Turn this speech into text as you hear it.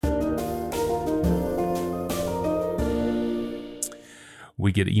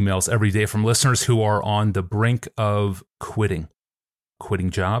We get emails every day from listeners who are on the brink of quitting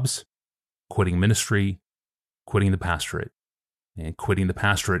jobs, quitting ministry, quitting the pastorate. And quitting the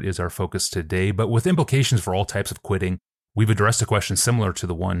pastorate is our focus today, but with implications for all types of quitting. We've addressed a question similar to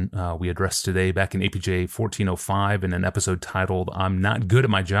the one we addressed today back in APJ 1405 in an episode titled, "I'm Not Good at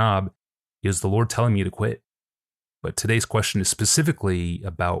My Job. Is the Lord Telling Me to Quit?" But today's question is specifically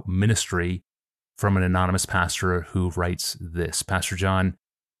about ministry from an anonymous pastor who writes this. Pastor John,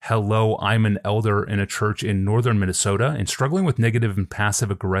 hello, I'm an elder in a church in northern Minnesota and struggling with negative and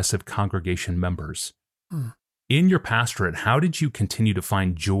passive-aggressive congregation members. In your pastorate, how did you continue to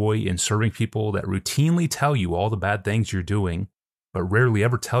find joy in serving people that routinely tell you all the bad things you're doing, but rarely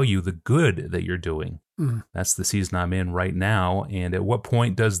ever tell you the good that you're doing? That's the season I'm in right now. And at what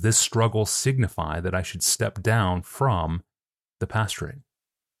point does this struggle signify that I should step down from the pastorate?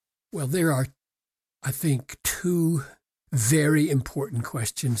 Well, there are, I think, two very important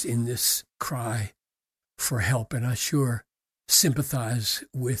questions in this cry for help. And I sure sympathize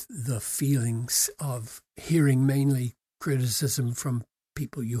with the feelings of hearing mainly criticism from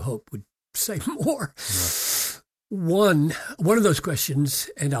people you hope would say more. Yeah. One of those questions,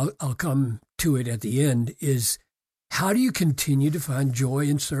 and I'll come to it at the end, is how do you continue to find joy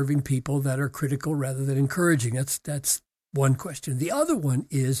in serving people that are critical rather than encouraging? That's one question. The other one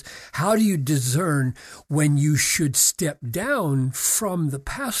is, how do you discern when you should step down from the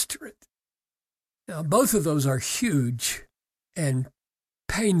pastorate? Now, both of those are huge and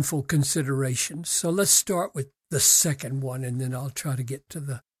painful considerations. So let's start with the second one, and then I'll try to get to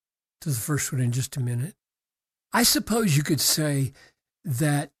the first one in just a minute. I suppose you could say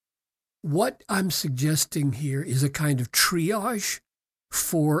that what I'm suggesting here is a kind of triage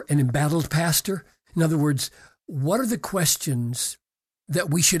for an embattled pastor. In other words, what are the questions that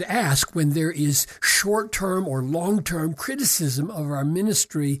we should ask when there is short-term or long-term criticism of our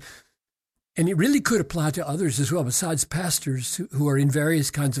ministry? And it really could apply to others as well, besides pastors who are in various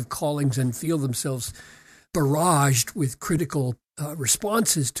kinds of callings and feel themselves barraged with critical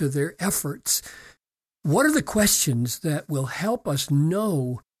responses to their efforts. What are the questions that will help us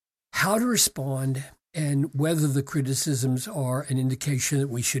know how to respond and whether the criticisms are an indication that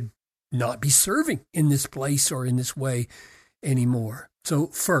we should not be serving in this place or in this way anymore? So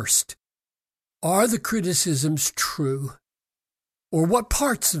first, are the criticisms true? Or what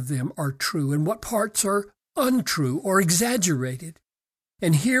parts of them are true and what parts are untrue or exaggerated?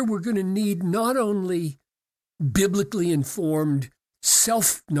 And here we're going to need not only biblically informed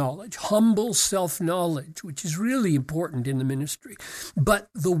self-knowledge, humble self-knowledge, which is really important in the ministry, but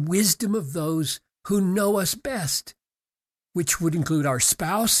the wisdom of those who know us best, which would include our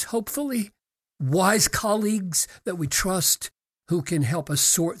spouse, hopefully, wise colleagues that we trust who can help us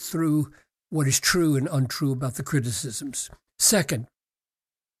sort through what is true and untrue about the criticisms. Second,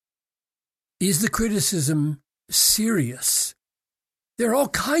 is the criticism serious? There are all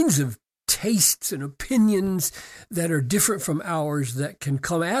kinds of tastes and opinions that are different from ours that can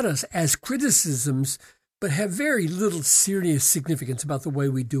come at us as criticisms, but have very little serious significance about the way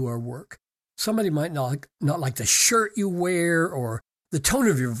we do our work. Somebody might not like the shirt you wear, or the tone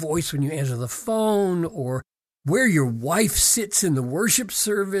of your voice when you answer the phone, or where your wife sits in the worship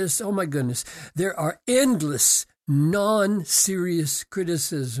service. Oh my goodness, there are endless non-serious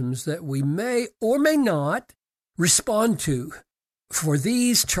criticisms that we may or may not respond to. For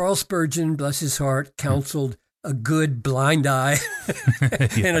these, Charles Spurgeon, bless his heart, counseled a good blind eye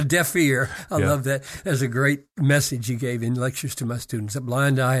and a deaf ear. I love that. That's a great message he gave in lectures to my students, a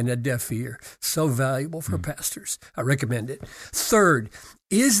blind eye and a deaf ear. So valuable for pastors. I recommend it. Third,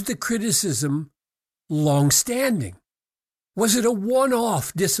 is the criticism long-standing? Was it a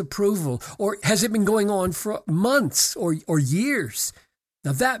one-off disapproval, or has it been going on for months or years?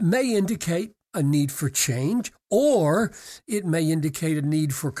 Now, that may indicate a need for change, or it may indicate a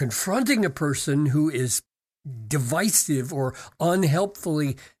need for confronting a person who is divisive or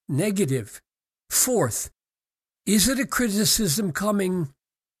unhelpfully negative. Fourth, is it a criticism coming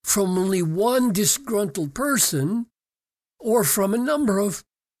from only one disgruntled person or from a number of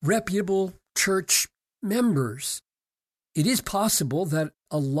reputable church members? It is possible that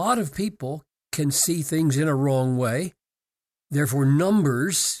a lot of people can see things in a wrong way. Therefore,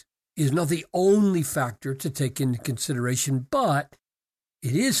 numbers is not the only factor to take into consideration, but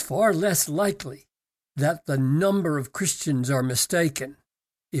it is far less likely that the number of Christians are mistaken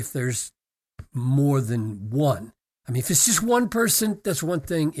if there's more than one. I mean, if it's just one person, that's one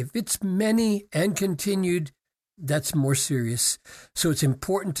thing. If it's many and continued, that's more serious. So it's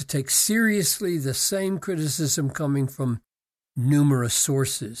important to take seriously the same criticism coming from numerous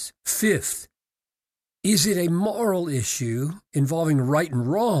sources. Fifth, Is it a moral issue involving right and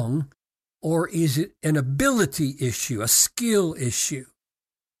wrong, or is it an ability issue, a skill issue?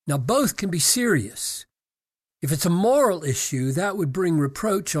 Now, both can be serious. If it's a moral issue, that would bring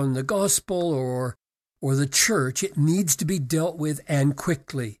reproach on the gospel or the church. It needs to be dealt with, and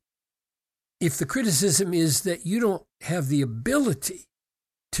quickly. If the criticism is that you don't have the ability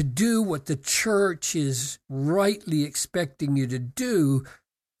to do what the church is rightly expecting you to do,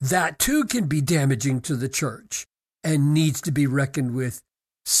 that too can be damaging to the church and needs to be reckoned with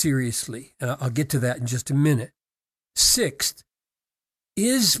seriously. And I'll get to that in just a minute. Sixth,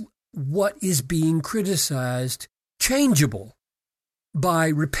 is what is being criticized changeable by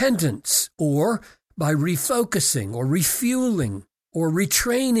repentance or by refocusing or refueling or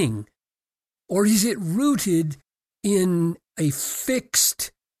retraining? Or is it rooted in a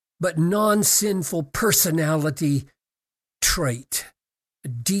fixed but non-sinful personality trait, a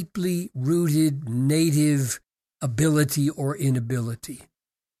deeply rooted native ability or inability?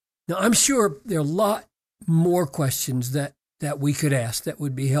 Now, I'm sure there are a lot more questions that we could ask that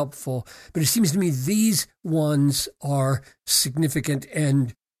would be helpful, but it seems to me these ones are significant,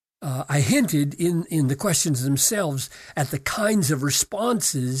 and I hinted in the questions themselves at the kinds of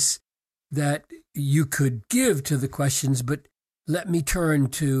responses that you could give to the questions, but let me turn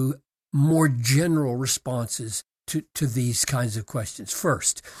to more general responses to these kinds of questions.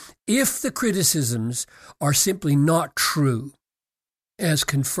 First, if the criticisms are simply not true, as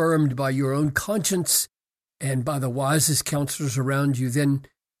confirmed by your own conscience and by the wisest counselors around you, then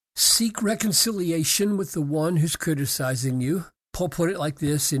seek reconciliation with the one who's criticizing you. Paul put it like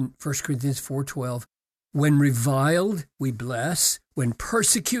this in 1 Corinthians 4:12, when reviled, we bless. When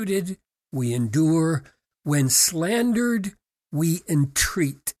persecuted, we endure. When slandered, we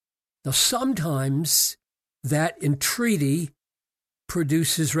entreat. Now, sometimes that entreaty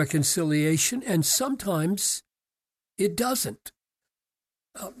produces reconciliation, and sometimes it doesn't,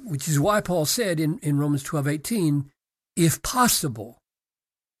 which is why Paul said in Romans 12:18, if possible,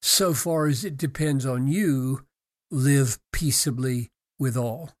 so far as it depends on you, live peaceably with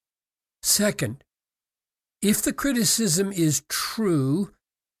all. Second, if the criticism is true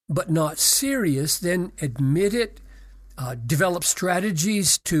but not serious, then admit it, develop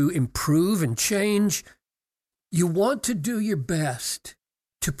strategies to improve and change. You want to do your best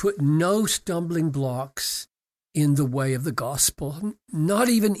to put no stumbling blocks in the way of the gospel, not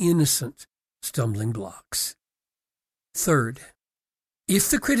even innocent stumbling blocks. Third, if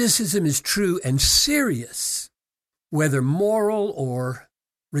the criticism is true and serious, whether moral or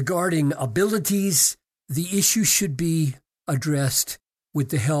regarding abilities, the issue should be addressed with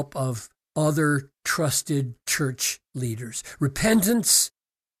the help of other trusted church leaders. Repentance,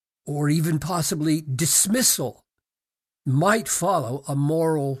 or even possibly dismissal, might follow a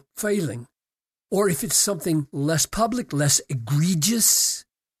moral failing. Or if it's something less public, less egregious,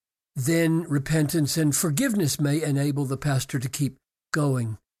 then repentance and forgiveness may enable the pastor to keep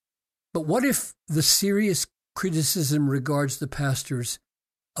going. But what if the serious criticism regards the pastor's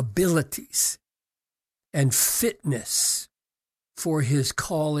abilities and fitness for his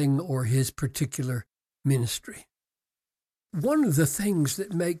calling or his particular ministry? One of the things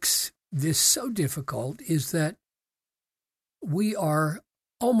that makes this so difficult is that we are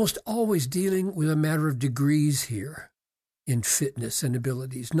almost always dealing with a matter of degrees here in fitness and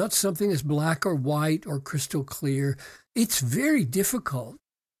abilities, not something as black or white or crystal clear. It's very difficult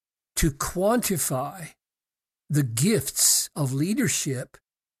to quantify the gifts of leadership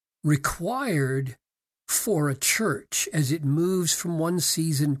required for a church as it moves from one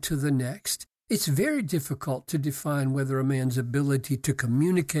season to the next. It's very difficult to define whether a man's ability to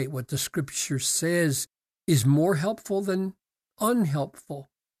communicate what the Scripture says is more helpful than unhelpful.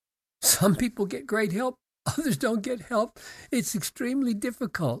 Some people get great help, others don't get help. It's extremely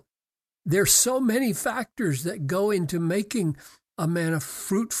difficult. There's so many factors that go into making a man a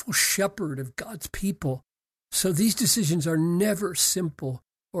fruitful shepherd of God's people. So these decisions are never simple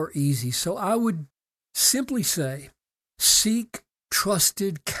or easy. So I would simply say, seek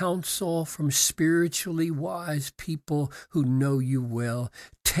trusted counsel from spiritually wise people who know you well.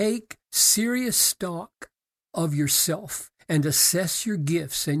 Take serious stock of yourself and assess your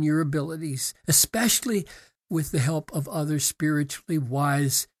gifts and your abilities, especially with the help of other spiritually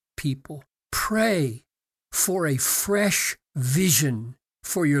wise people. Pray for a fresh vision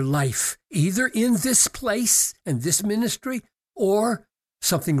for your life, either in this place and this ministry, or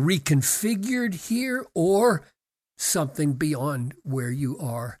something reconfigured here, or something beyond where you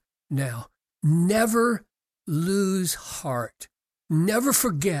are now. Never lose heart. Never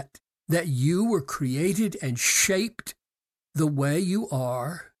forget that you were created and shaped the way you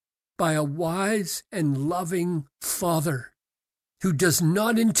are by a wise and loving Father who does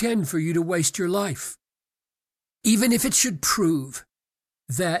not intend for you to waste your life. Even if it should prove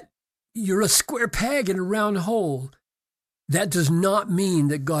that you're a square peg in a round hole, that does not mean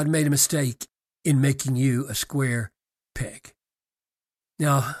that God made a mistake in making you a square peg.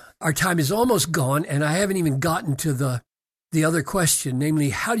 Now, our time is almost gone, and I haven't even gotten to the other question,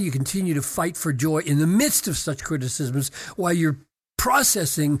 namely, how do you continue to fight for joy in the midst of such criticisms while you're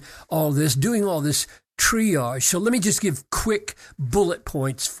processing all this, doing all this triage? So let me just give quick bullet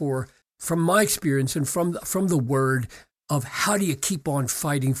points from my experience and from the Word of how do you keep on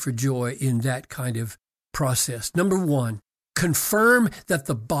fighting for joy in that kind of process. Number one, confirm that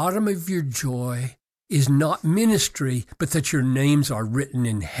the bottom of your joy is not ministry, but that your names are written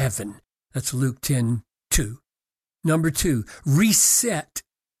in heaven. That's Luke 10:2. Number two, reset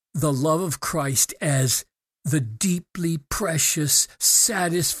the love of Christ as the deeply precious,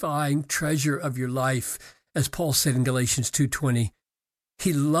 satisfying treasure of your life. As Paul said in Galatians 2:20,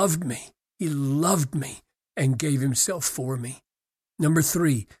 He loved me and gave himself for me. Number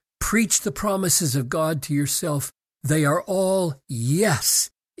three, preach the promises of God to yourself. They are all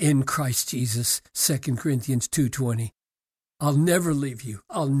yes in Christ Jesus, 2 Corinthians 2:20. I'll never leave you.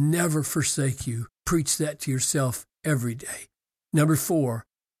 I'll never forsake you. Preach that to yourself every day. Number four,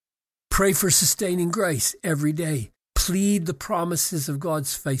 pray for sustaining grace every day. Plead the promises of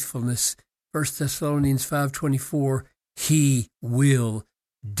God's faithfulness. 1 Thessalonians 5:24, He will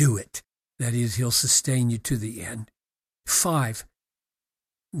do it. That is, He'll sustain you to the end. 5,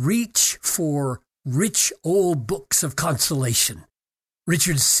 reach for rich old books of consolation.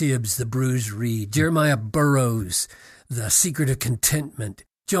 Richard Sibbes, The Bruised Reed. Jeremiah Burroughs, The Secret of Contentment.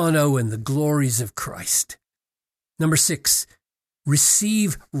 John Owen, The Glories of Christ. Number 6,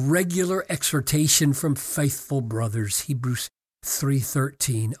 receive regular exhortation from faithful brothers. Hebrews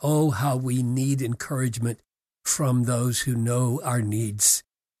 3:13. Oh, how we need encouragement from those who know our needs.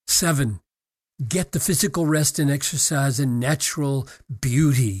 7, get the physical rest and exercise and natural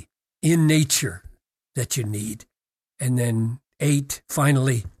beauty in nature that you need. And then 8,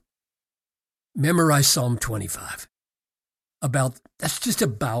 finally, memorize Psalm 25. That's just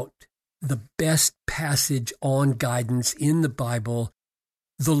about the best passage on guidance in the Bible.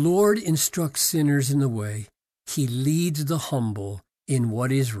 The Lord instructs sinners in the way. He leads the humble in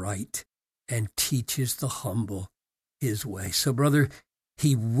what is right and teaches the humble His way. So, brother,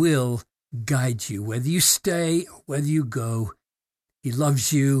 He will guide you, whether you stay or whether you go. He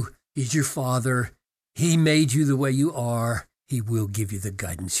loves you. He's your Father. He made you the way you are. He will give you the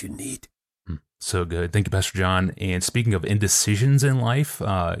guidance you need. So good. Thank you, Pastor John. And speaking of indecisions in life,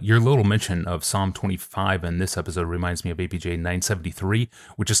 your little mention of Psalm 25 in this episode reminds me of APJ 973,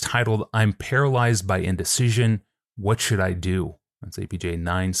 which is titled, I'm Paralyzed by Indecision. What Should I Do? That's APJ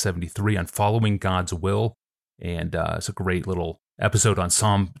 973 on following God's will. And it's a great little episode on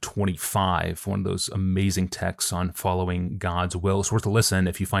Psalm 25, one of those amazing texts on following God's will. It's worth a listen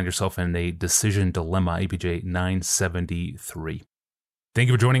if you find yourself in a decision dilemma, APJ 973. Thank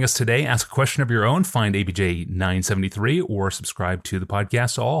you for joining us today. Ask a question of your own. Find APJ 973 or subscribe to the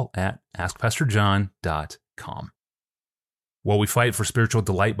podcast all at askpastorjohn.com. Well, we fight for spiritual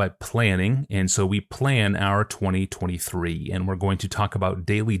delight by planning, and so we plan our 2023, and we're going to talk about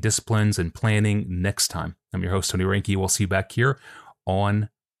daily disciplines and planning next time. I'm your host, Tony Reinke. We'll see you back here on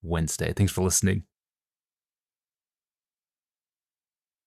Wednesday. Thanks for listening.